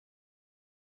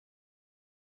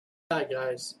Hi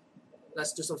guys,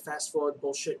 let's do some fast forward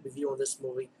bullshit review on this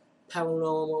movie,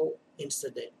 Paranormal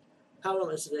Incident.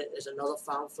 Paranormal Incident is another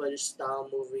found footage style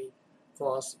movie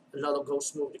for us, another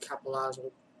ghost movie to capitalize on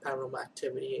paranormal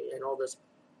activity and all this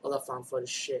other found footage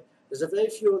shit. There's a very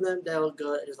few of them that are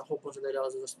good, there's a whole bunch of them that are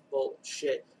just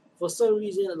bullshit. For some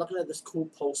reason, looking at this cool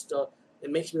poster,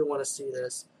 it makes me want to see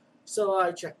this. So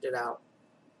I checked it out.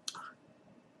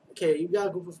 Okay,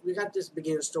 we got this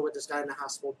beginning story with this guy in the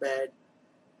hospital bed,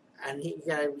 and he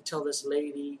gotta tell this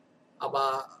lady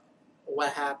about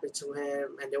what happened to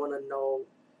him, and they want to know,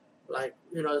 like,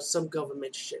 some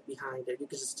government shit behind it. You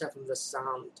can just tell from the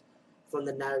sound from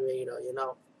the narrator,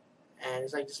 And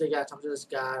it's like this lady gotta talk to this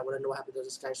guy, want to know what happened to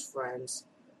this guy's friends,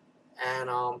 and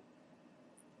of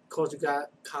course you got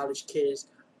college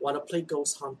kids want to play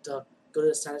ghost hunter, go to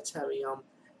the sanitarium,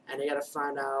 and they gotta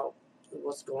find out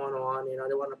what's going on.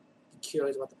 They want to be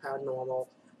curious about the paranormal.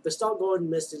 They start going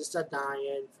missing, they start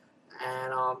dying.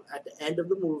 And at the end of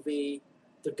the movie,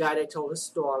 the guy that told his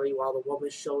story, while the woman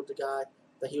showed the guy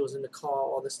that he was in the car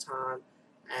all this time,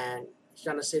 and he's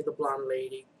trying to save the blonde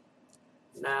lady.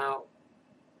 Now,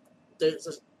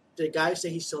 the guy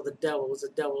said he saw the devil. It was the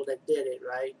devil that did it,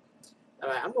 right? All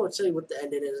right, I'm going to tell you what the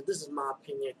ending is. This is my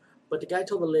opinion. But the guy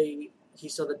told the lady he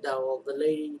saw the devil. The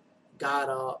lady got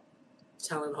up,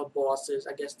 telling her bosses,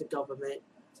 I guess the government,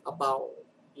 about,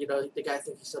 the guy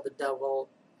thinks he saw the devil,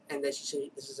 and then she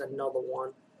said this is another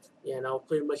one.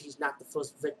 Pretty much he's not the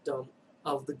first victim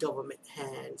of the government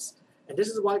hands. And this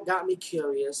is what got me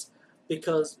curious,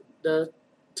 because the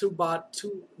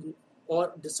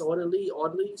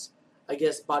orderlies, I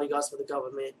guess bodyguards for the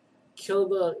government, killed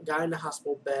the guy in the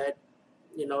hospital bed,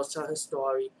 telling his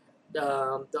story.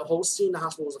 The whole scene in the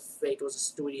hospital was a fake. It was a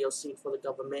studio scene for the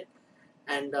government.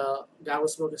 And the guy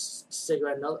was smoking a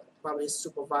cigarette. Probably his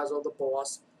supervisor or the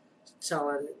boss,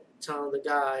 telling the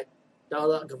guy, the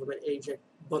other government agent,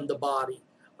 burned the body.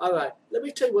 All right, let me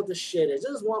tell you what the shit is.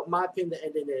 This is what my opinion the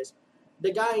ending is.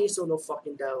 The guy ain't saw no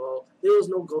fucking devil. There was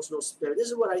no ghost, no spirit. This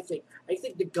is what I think. I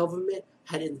think the government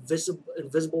had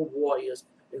invisible warriors,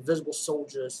 invisible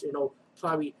soldiers.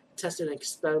 Probably tested an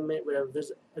experiment with an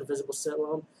invisible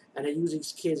serum, and they use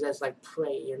these kids as like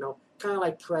prey. Kind of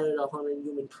like predator hunting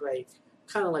human prey,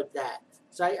 kind of like that.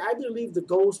 So I believe the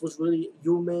ghost was really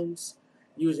humans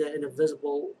using an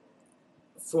invisible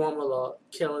formula,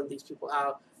 killing these people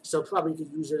out. So probably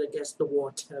could use it against the war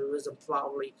on terrorism.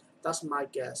 Probably that's my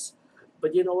guess.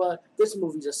 But you know what? This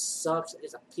movie just sucks.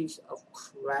 It's a piece of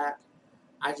crap.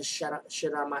 I just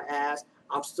shit out my ass.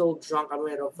 I'm still drunk. I'm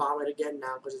ready to vomit again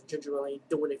now because the ginger ale ain't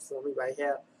doing it for me right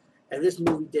here. And this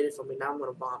movie did it for me. Now I'm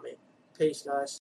gonna vomit. Peace, guys.